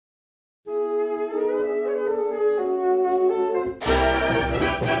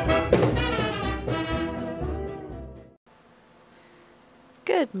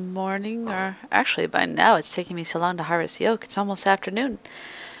Good morning, or actually by now it's taking me so long to harvest the oak, it's almost afternoon.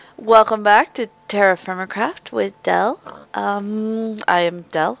 Welcome back to TerraFirmaCraft with Del. I am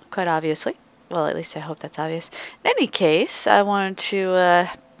Del, quite obviously. Well, at least I hope that's obvious. In any case, I wanted to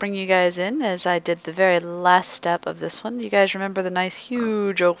bring you guys in as I did the very last step of this one. You guys remember the nice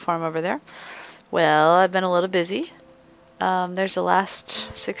huge oak farm over there? Well, I've been a little busy. There's the last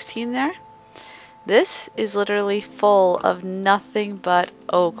 16 there. This is literally full of nothing but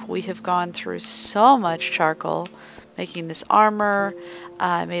oak. We have gone through so much charcoal making this armor.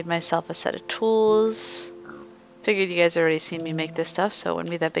 I made myself a set of tools. Figured you guys already seen me make this stuff, so it wouldn't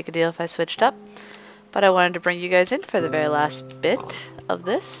be that big a deal if I switched up. But I wanted to bring you guys in for the very last bit of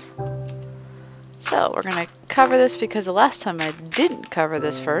this. So we're going to cover this because the last time I didn't cover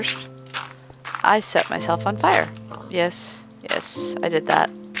this first, I set myself on fire. Yes, I did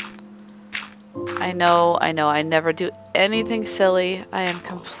that. I know, I never do anything silly. I am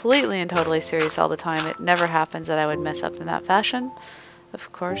completely and totally serious all the time. It never happens that I would mess up in that fashion, of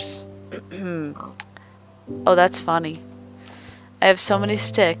course. Oh, that's funny. I have so many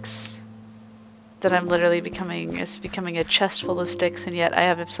sticks that I'm literally it's becoming a chest full of sticks, and yet I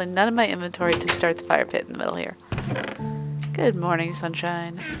have absolutely none in my inventory to start the fire pit in the middle here. Good morning,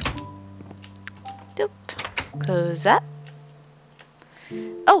 sunshine. Doop. Close that.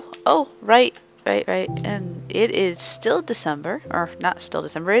 Oh, right. And it is still December, or not still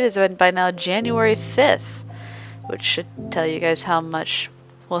December, it is by now January 5th, which should tell you guys how much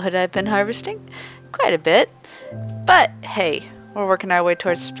wood I've been harvesting. Quite a bit. But hey, we're working our way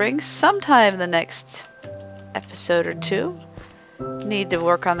towards spring. Sometime in the next episode or two, need to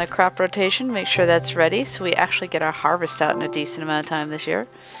work on the crop rotation, make sure that's ready so we actually get our harvest out in a decent amount of time this year.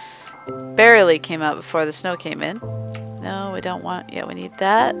 Barely came out before the snow came in. No, we don't want, yeah, we need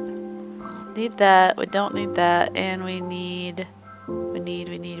that. Need that, we don't need that, and we need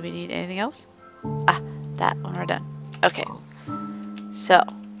anything else? Ah, that when we're done. Okay. So,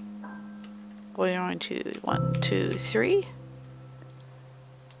 we're going to 1, 2, 3.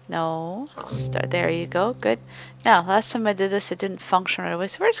 No, start, there you go, good. Now, last time I did this, it didn't function right away,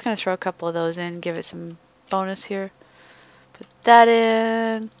 so we're just going to throw a couple of those in, give it some bonus here. Put that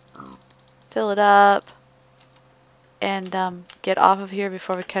in, fill it up, and get off of here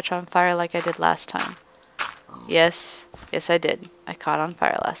before we catch on fire like I did last time. Yes, I did. I caught on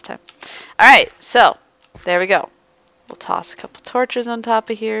fire last time. Alright, so, there we go. We'll toss a couple torches on top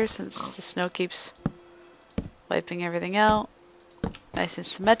of here since the snow keeps wiping everything out. Nice and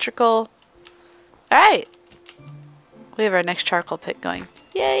symmetrical. Alright. We have our next charcoal pit going.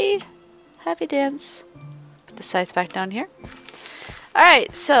 Yay! Happy dance. Put the scythe back down here.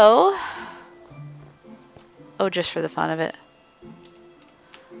 Alright, so... oh, just for the fun of it.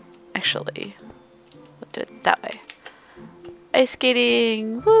 Actually, we'll do it that way. Ice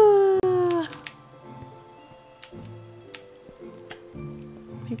skating! Woo!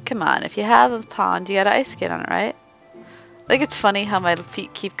 Come on, if you have a pond, you gotta ice skate on it, right? Like, it's funny how my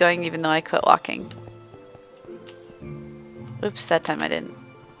feet keep going even though I quit walking. Oops, that time I didn't.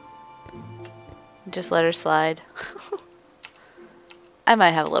 Just let her slide. I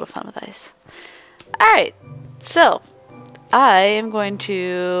might have a little fun with ice. Alright, so I am going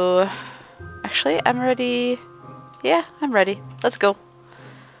to... actually, I'm ready. Yeah, I'm ready. Let's go.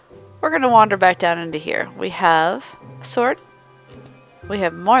 We're going to wander back down into here. We have a sword. We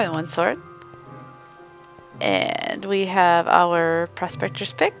have more than one sword. And we have our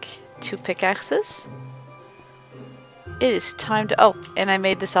prospector's pick, 2 pickaxes. It is time to... oh, and I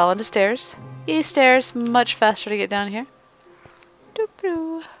made this all into stairs. These stairs, much faster to get down here.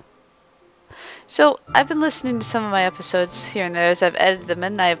 Doop-doo. So, I've been listening to some of my episodes here and there as I've edited them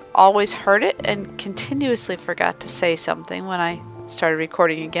in, and I've always heard it and continuously forgot to say something when I started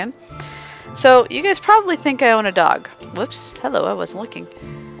recording again. So, you guys probably think I own a dog. Whoops, hello, I wasn't looking.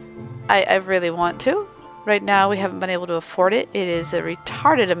 I really want to. Right now, we haven't been able to afford it. It is a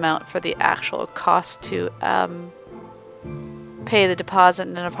retarded amount for the actual cost to pay the deposit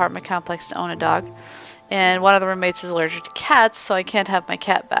in an apartment complex to own a dog. And one of the roommates is allergic to cats, so I can't have my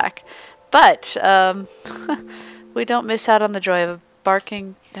cat back. But, we don't miss out on the joy of a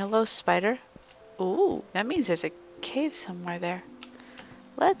barking... hello, spider. Ooh, that means there's a cave somewhere there.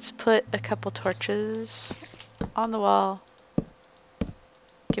 Let's put a couple torches on the wall.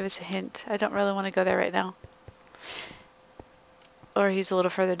 Give us a hint. I don't really want to go there right now. Or he's a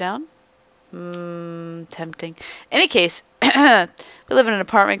little further down. Tempting. In any case, we live in an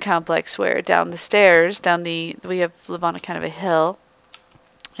apartment complex where down the stairs, we live on a kind of a hill.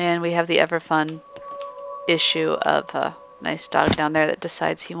 And we have the ever fun issue of a nice dog down there that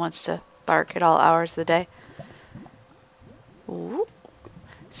decides he wants to bark at all hours of the day. Ooh.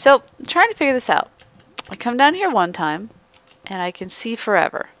 So, I'm trying to figure this out. I come down here one time, and I can see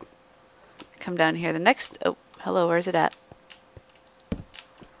forever. Come down here the next... Oh, hello, where's it at?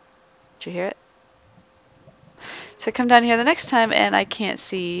 Did you hear it? So I come down here the next time, and I can't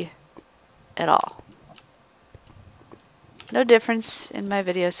see at all. No difference in my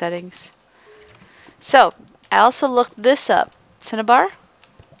video settings. So, I also looked this up. Cinnabar,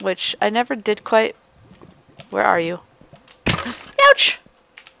 which I never did quite... Where are you? Ouch!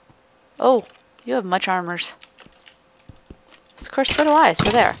 Oh, you have much armors. Of course, so do I, so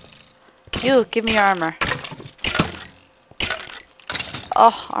there. You, give me your armor.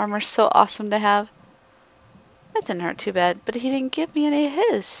 Oh, armor's so awesome to have. That didn't hurt too bad, but he didn't give me any of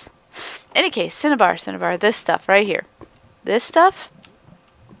his. Any case, Cinnabar, this stuff right here. This stuff,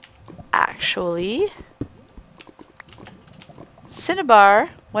 actually, Cinnabar,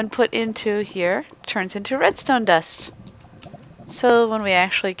 when put into here, turns into redstone dust. So when we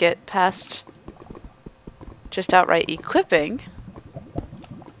actually get past just outright equipping,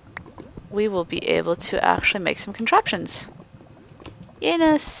 we will be able to actually make some contraptions.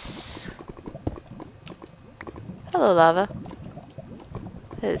 Yes. Hello, lava.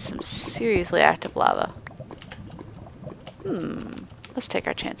 That is some seriously active lava. Let's take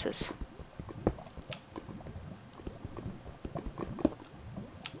our chances.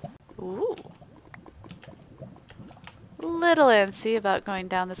 Ooh. Little antsy about going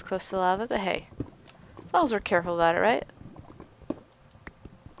down this close to lava, but hey. As long as we're careful about it, right?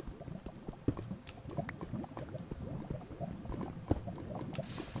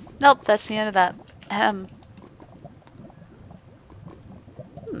 Nope, that's the end of that.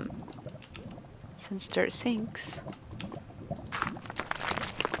 Since dirt sinks.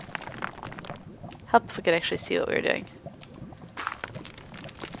 Help if we could actually see what we were doing.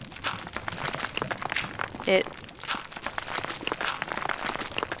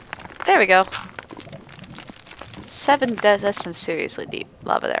 There we go. 7, that's some seriously deep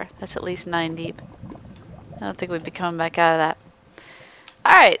lava there. That's at least 9 deep. I don't think we'd be coming back out of that.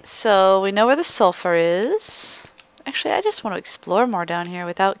 Alright, so we know where the sulfur is. Actually, I just want to explore more down here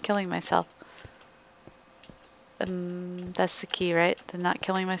without killing myself. That's the key, right? The not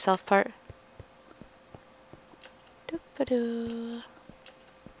killing myself part. Doop-a-doo.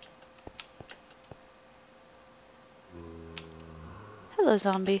 Hello,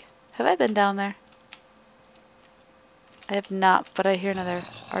 zombie. Have I been down there? I have not, but I hear another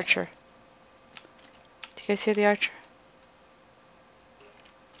archer. Do you guys hear the archer?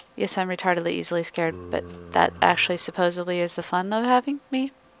 Yes, I'm retardedly easily scared, but that actually supposedly is the fun of having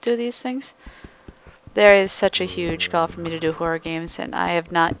me do these things. There is such a huge goal for me to do horror games, and I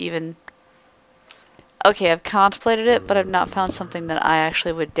have not even... Okay, I've contemplated it, but I've not found something that I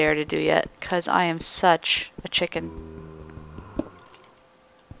actually would dare to do yet, because I am such a chicken.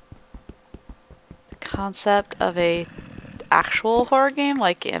 The concept of a actual horror game,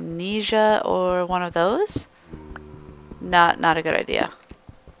 like Amnesia or one of those, not a good idea.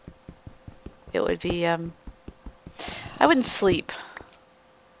 It would be, I wouldn't sleep.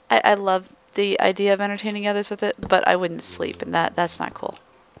 I love the idea of entertaining others with it, but I wouldn't sleep, and that's not cool.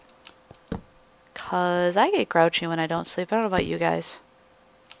 Cause I get grouchy when I don't sleep. I don't know about you guys.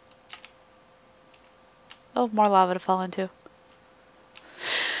 Oh, more lava to fall into.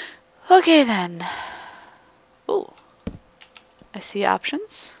 Okay then. Ooh. I see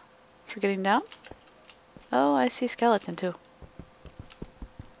options for getting down. Oh, I see skeleton too.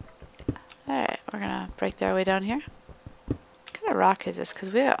 Alright, we're gonna break our way down here. What kind of rock is this?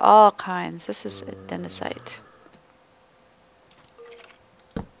 Because we got all kinds. This is adenosite.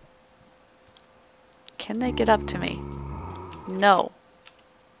 Can they get up to me? No.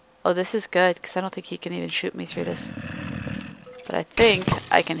 Oh, this is good, because I don't think he can even shoot me through this. But I think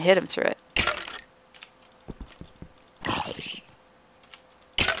I can hit him through it.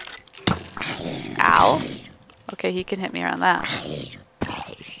 Ow. Okay, he can hit me around that.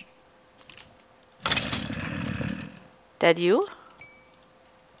 Dead you?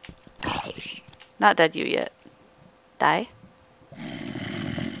 Not dead you yet. Die.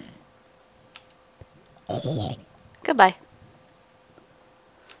 Goodbye.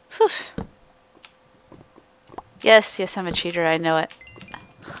 Whew. Yes, I'm a cheater, I know it.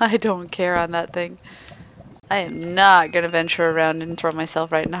 I don't care on that thing. I am not gonna venture around and throw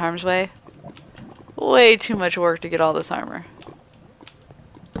myself right into harm's way. Way too much work to get all this armor.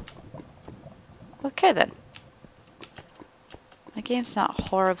 Okay then. My game's not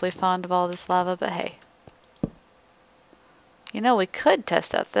horribly fond of all this lava, but hey. You know, we could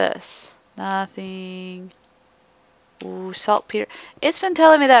test out this. Nothing. Ooh, saltpeter. It's been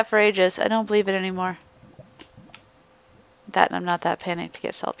telling me that for ages. I don't believe it anymore. That and I'm not that panicked to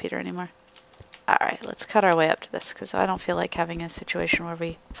get saltpeter anymore. Alright, let's cut our way up to this, because I don't feel like having a situation where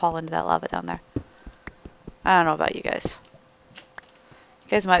we fall into that lava down there. I don't know about you guys. You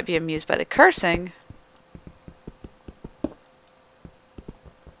guys might be amused by the cursing.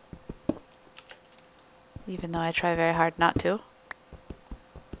 Even though I try very hard not to.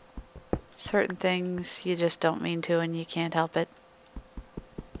 Certain things you just don't mean to and you can't help it.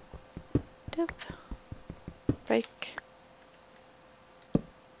 Doop. Break.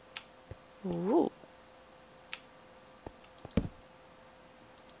 Ooh.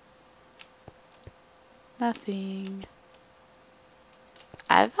 Nothing.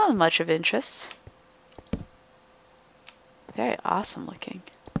 I haven't found much of interest. Very awesome looking.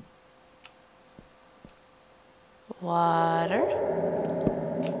 Water.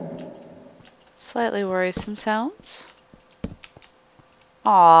 Slightly worrisome sounds.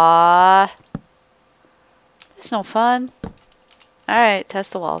 Aww. That's no fun. Alright,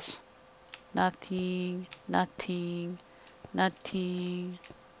 test the walls. Nothing, nothing, nothing.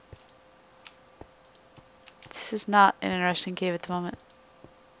 This is not an interesting cave at the moment.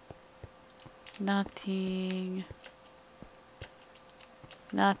 Nothing.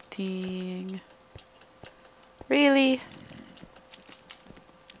 Nothing. Really?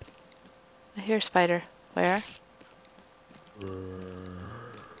 I hear a spider. Where?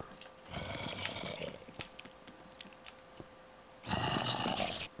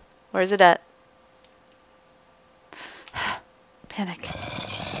 Where's it at? Panic.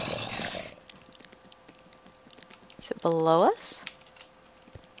 Is it below us?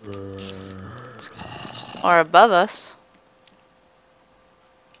 Or above us?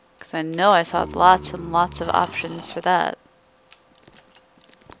 Because I know I saw lots and lots of options for that.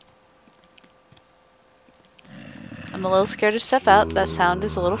 I'm a little scared to step out. That sound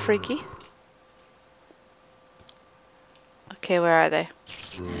is a little freaky. Okay, where are they?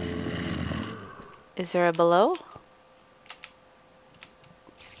 Is there a below?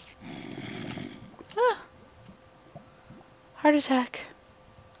 Ah. Heart attack.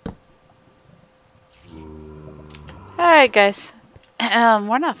 Alright, guys.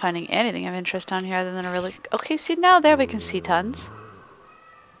 We're not finding anything of interest down here other than a really... Okay, see, now there we can see tons.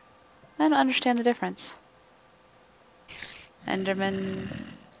 I don't understand the difference. Enderman.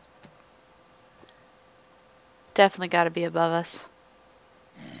 Definitely gotta be above us.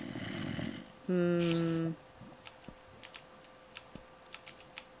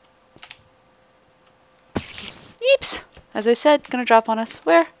 Yeeps! As I said, gonna drop on us.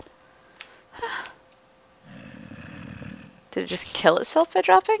 Where? Did it just kill itself by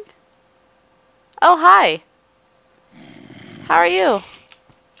dropping? Oh, hi! How are you?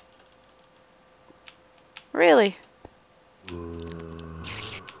 Really?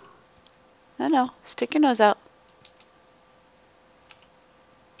 No. Stick your nose out.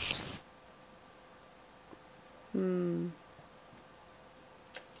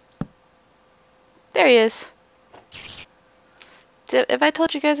 There he is. Have I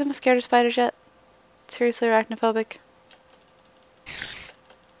told you guys I'm scared of spiders yet? Seriously arachnophobic?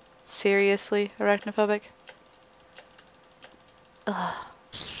 Seriously arachnophobic? Ugh.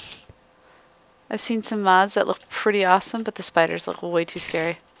 I've seen some mods that look pretty awesome, but the spiders look way too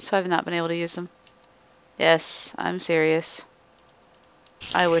scary, so I've not been able to use them. Yes, I'm serious.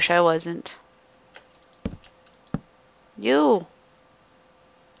 I wish I wasn't. You!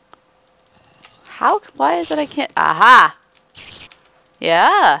 Why is it I can't? Aha!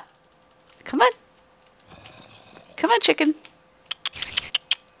 Yeah! Come on! Come on, chicken!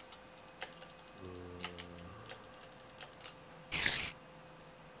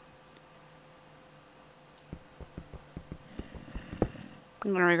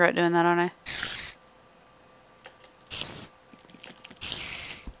 I'm gonna regret doing that, aren't I?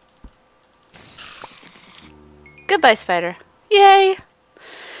 Goodbye, spider. Yay!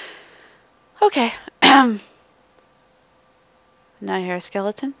 Okay. Now I hear a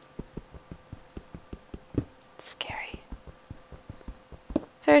skeleton. Scary.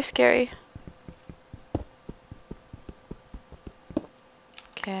 Very scary.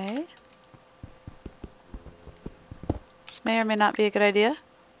 Okay. This may or may not be a good idea.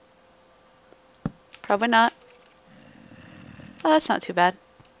 Probably not. Oh, that's not too bad.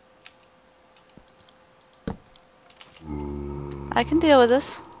 I can deal with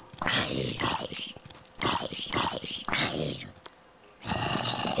this.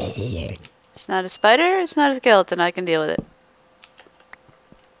 It's not a spider, it's not a skeleton, I can deal with it.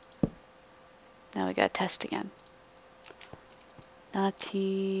 Now we gotta test again.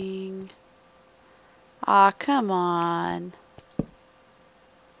 Nothing. Aw, come on.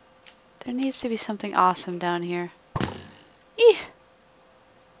 There needs to be something awesome down here. Eeh.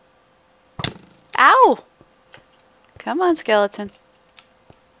 Ow! Come on, skeleton.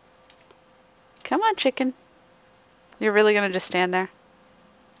 Come on, chicken. You're really gonna just stand there?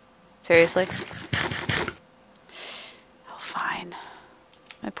 Seriously? Oh, fine.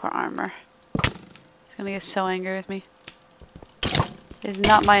 My poor armor. He's gonna get so angry with me. It's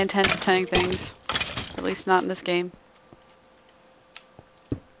not my intent to tank things. At least not in this game.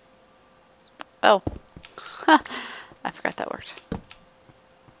 Oh. I forgot that worked.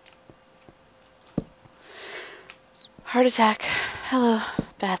 Heart attack. Hello,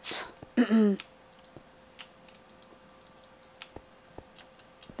 bats. There's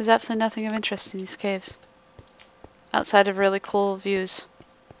absolutely nothing of interest in these caves. Outside of really cool views.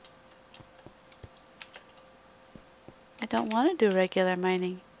 I don't want to do regular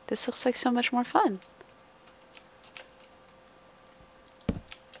mining. This looks like so much more fun.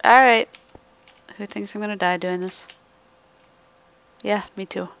 Alright. Who thinks I'm gonna die doing this? Yeah, me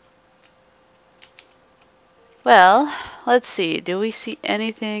too. Well, let's see. Do we see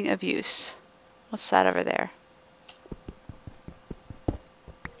anything of use? What's that over there?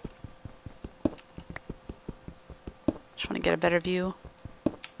 Just want to get a better view.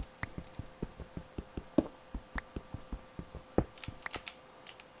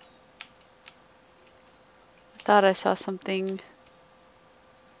 I thought I saw something.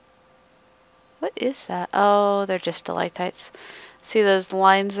 What is that? Oh, they're just stalactites. See those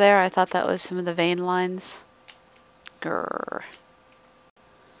lines there? I thought that was some of the vein lines. Grrr.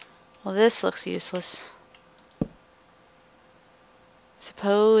 Well, this looks useless.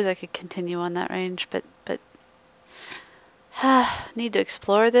 Suppose I could continue on that range, but need to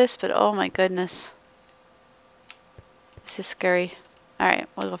explore this, but oh my goodness. This is scary. Alright,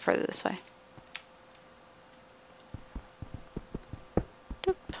 we'll go further this way.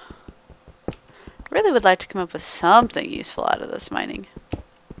 Doop. Really would like to come up with something useful out of this mining.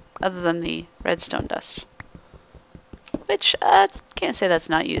 Other than the redstone dust. Which, can't say that's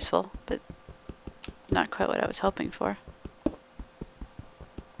not useful, but not quite what I was hoping for.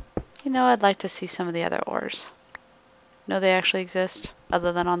 You know, I'd like to see some of the other ores. Know they actually exist,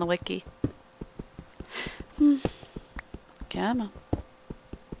 other than on the wiki. Come on.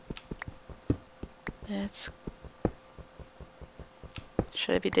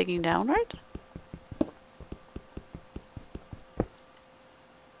 Should I be digging downward?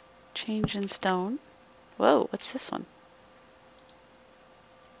 Change in stone. Whoa, what's this one?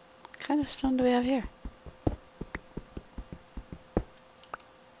 What kind of stone do we have here?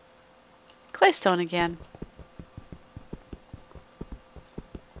 Claystone again.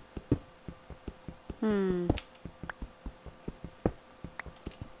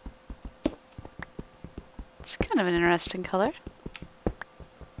 It's kind of an interesting color.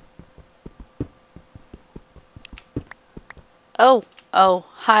 Oh,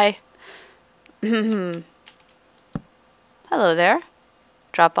 hi. Hello there.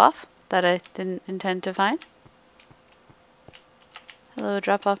 Drop off that I didn't intend to find. Hello,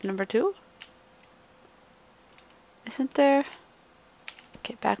 drop off number 2. Isn't there?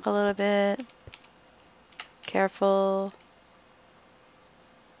 Get back a little bit. Careful.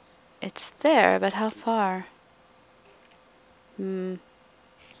 It's there, but how far? Not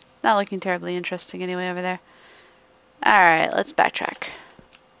looking terribly interesting anyway over there. Alright, let's backtrack.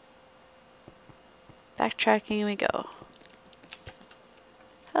 Backtracking we go.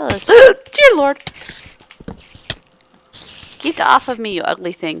 Hello. Dear Lord! Get off of me, you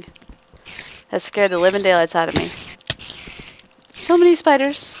ugly thing. That scared the living daylights out of me. So many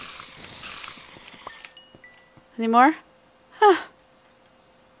spiders. Any more? Huh.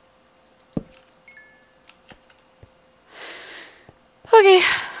 Okay.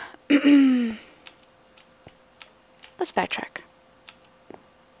 Let's backtrack.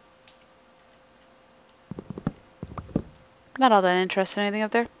 Not all that interested in anything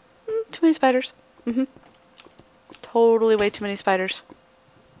up there. Too many spiders. Totally way too many spiders.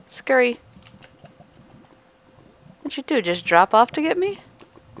 Scurry. What'd you do? Just drop off to get me?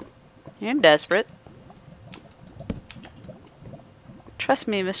 You're desperate. Trust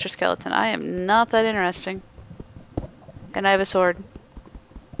me, Mr. Skeleton, I am not that interesting. And I have a sword.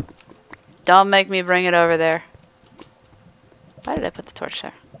 Don't make me bring it over there. Why did I put the torch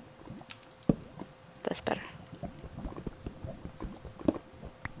there? That's better.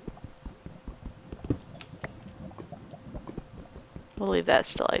 We'll leave that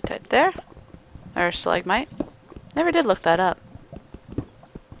stalactite there. Or stalagmite. Never did look that up.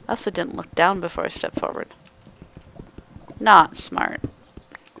 I also didn't look down before I stepped forward. Not smart.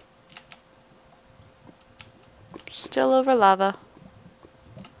 Still over lava.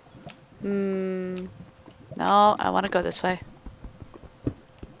 No, I want to go this way.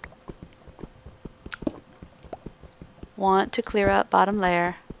 want to clear out bottom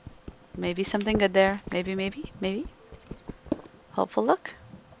layer. Maybe something good there. Maybe, maybe, maybe. Hopeful look.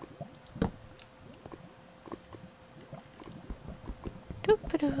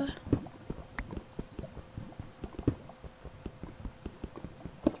 Doop-a-doo.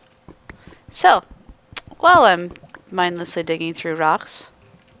 So, while I'm mindlessly digging through rocks,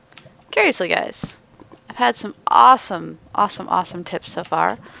 curiously guys, I've had some awesome tips so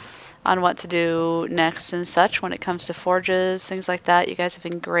far on what to do next and such when it comes to forges, things like that. You guys have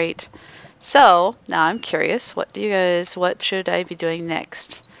been great. So, now I'm curious, what should I be doing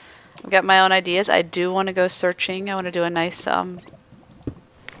next? I've got my own ideas. I do want to go searching. I want to do a nice, do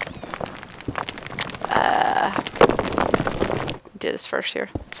this first here.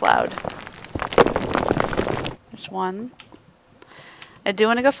 It's loud. There's one. I do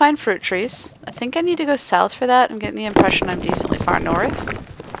want to go find fruit trees. I think I need to go south for that. I'm getting the impression I'm decently far north.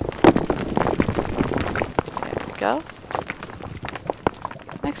 There we go.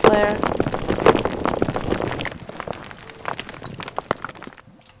 Next layer.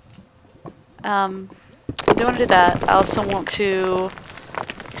 I do want to do that. I also want to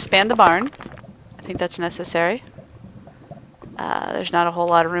expand the barn. I think that's necessary. There's not a whole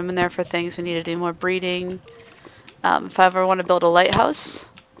lot of room in there for things. We need to do more breeding. If I ever want to build a lighthouse,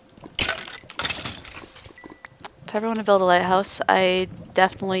 I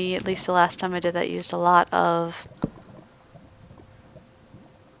definitely, at least the last time I did that, used a lot of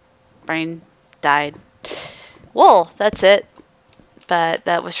brain dyed wool. That's it. But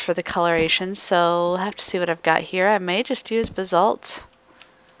that was for the coloration, so I'll have to see what I've got here. I may just use basalt,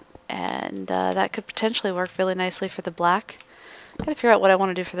 and that could potentially work really nicely for the black. Gotta figure out what I want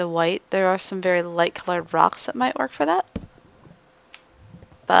to do for the white. There are some very light colored rocks that might work for that.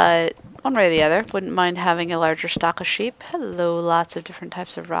 But one way or the other, wouldn't mind having a larger stock of sheep. Hello, lots of different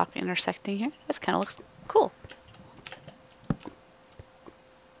types of rock intersecting here. This kind of looks cool.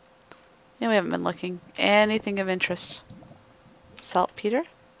 Yeah, we haven't been looking. Anything of interest? Saltpeter?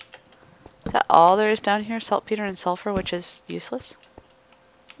 Is that all there is down here? Saltpeter and sulfur, which is useless?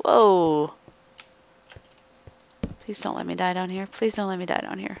 Whoa! Please don't let me die down here. Please don't let me die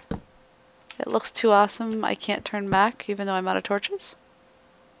down here. It looks too awesome. I can't turn back even though I'm out of torches.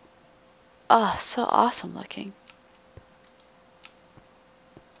 Oh, so awesome looking.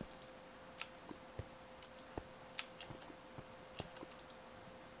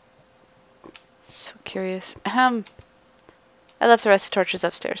 So curious. I left the rest of the torches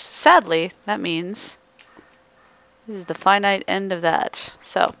upstairs. Sadly, that means this is the finite end of that.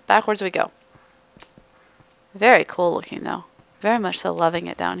 So, backwards we go. Very cool looking though. Very much so loving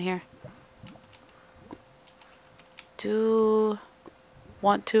it down here. I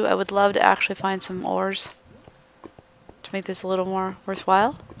would love to actually find some ores to make this a little more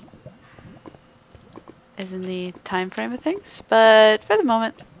worthwhile. Is in the time frame of things. But for the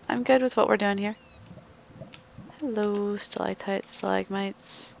moment, I'm good with what we're doing here. Hello, stalactites,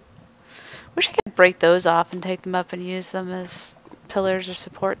 stalagmites. Wish I could break those off and take them up and use them as pillars or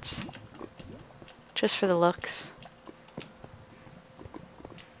supports. Just for the looks.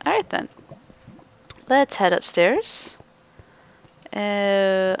 Alright then. Let's head upstairs.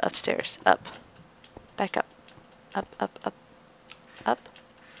 Upstairs. Up. Back up. Up, up, up. Up.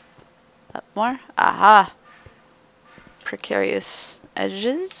 Up more. Aha! Precarious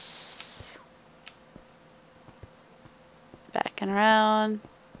edges. Back and around.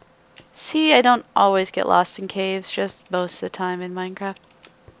 See, I don't always get lost in caves, just most of the time in Minecraft.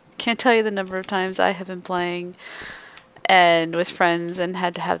 Can't tell you the number of times I have been playing and with friends and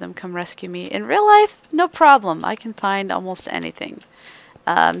had to have them come rescue me. In real life, no problem. I can find almost anything.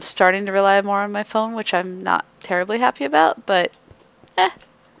 I'm starting to rely more on my phone, which I'm not terribly happy about, but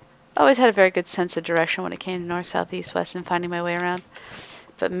always had a very good sense of direction when it came to north, south, east, west, and finding my way around.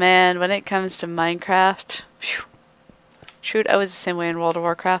 But man, when it comes to Minecraft, whew, shoot, I was the same way in World of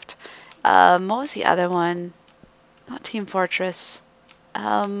Warcraft. What was the other one? Not Team Fortress.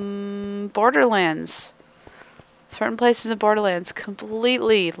 Borderlands. Certain places in Borderlands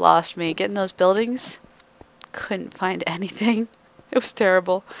completely lost me. Getting those buildings, couldn't find anything. It was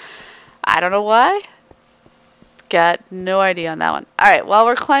terrible. I don't know why. Got no idea on that one. Alright, while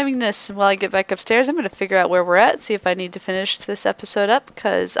we're climbing this and while I get back upstairs, I'm going to figure out where we're at, see if I need to finish this episode up,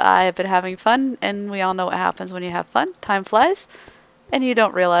 because I have been having fun, and we all know what happens when you have fun. Time flies, and you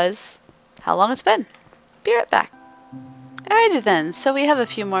don't realize how long it's been. Be right back. Alrighty then, so we have a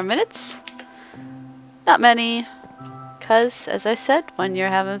few more minutes. Not many, because, as I said, when you're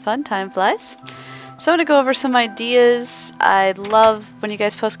having fun, time flies. So I'm going to go over some ideas. I love when you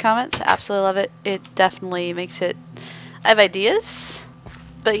guys post comments. I absolutely love it. It definitely makes it... I have ideas,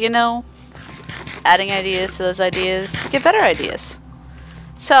 but you know, adding ideas to those ideas, you get better ideas.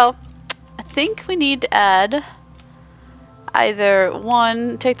 So, I think we need to add either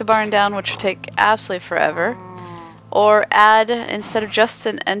one, take the barn down, which would take absolutely forever, or add, instead of just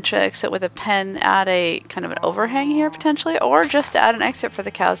an entry exit with a pen, add a kind of an overhang here potentially, or just add an exit for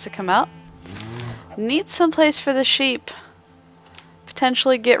the cows to come out. Need some place for the sheep.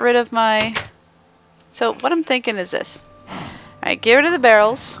 Potentially get rid of my... So what I'm thinking is this. Alright, get rid of the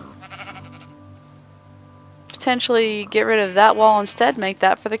barrels. Potentially get rid of that wall instead, make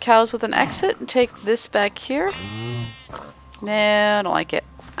that for the cows with an exit, and take this back here. No, I don't like it.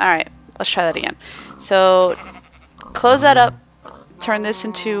 Alright, let's try that again. So, close that up, turn this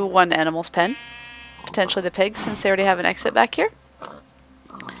into one animal's pen, potentially the pigs since they already have an exit back here.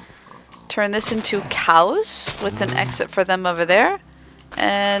 Turn this into cows with an exit for them over there,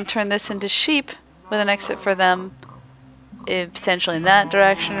 and turn this into sheep with an exit for them potentially in that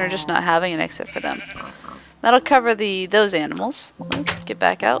direction, or just not having an exit for them. That'll cover those animals. Let's get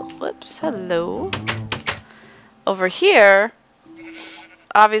back out. Whoops, hello. Over here,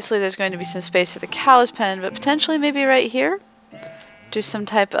 obviously there's going to be some space for the cow's pen, but potentially maybe right here, do some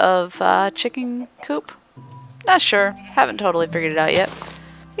type of chicken coop. Not sure, haven't totally figured it out yet.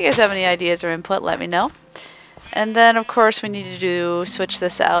 If you guys have any ideas or input, let me know. And then of course we need to switch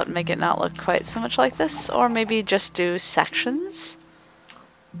this out and make it not look quite so much like this, or maybe just do sections.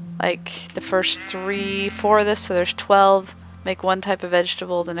 Like the first 3, 4 of this, so there's 12, make one type of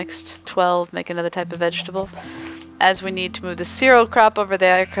vegetable, the next 12 make another type of vegetable. As we need to move the cereal crop over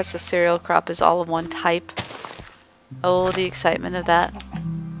there, because the cereal crop is all of one type. Oh, the excitement of that.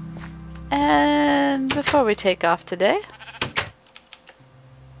 And before we take off today,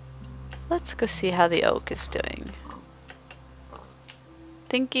 let's go see how the oak is doing.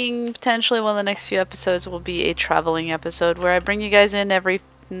 Thinking potentially one of the next few episodes will be a traveling episode where I bring you guys in every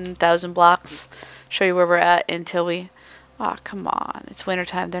 1,000 blocks, show you where we're at until we... Oh, come on. It's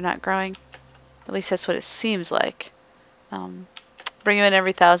wintertime. They're not growing. At least that's what it seems like. Bring you in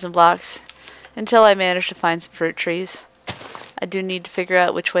every 1,000 blocks until I manage to find some fruit trees. I do need to figure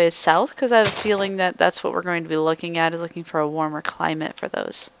out which way is south, because I have a feeling that that's what we're going to be looking at, is looking for a warmer climate for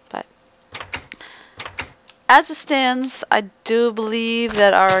those. But as it stands, I do believe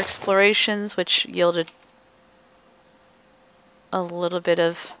that our explorations, which yielded a little bit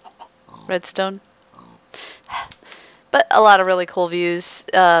of redstone, but a lot of really cool views,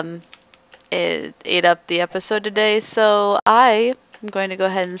 it ate up the episode today. So I am going to go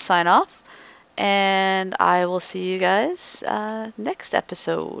ahead and sign off, and I will see you guys next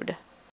episode.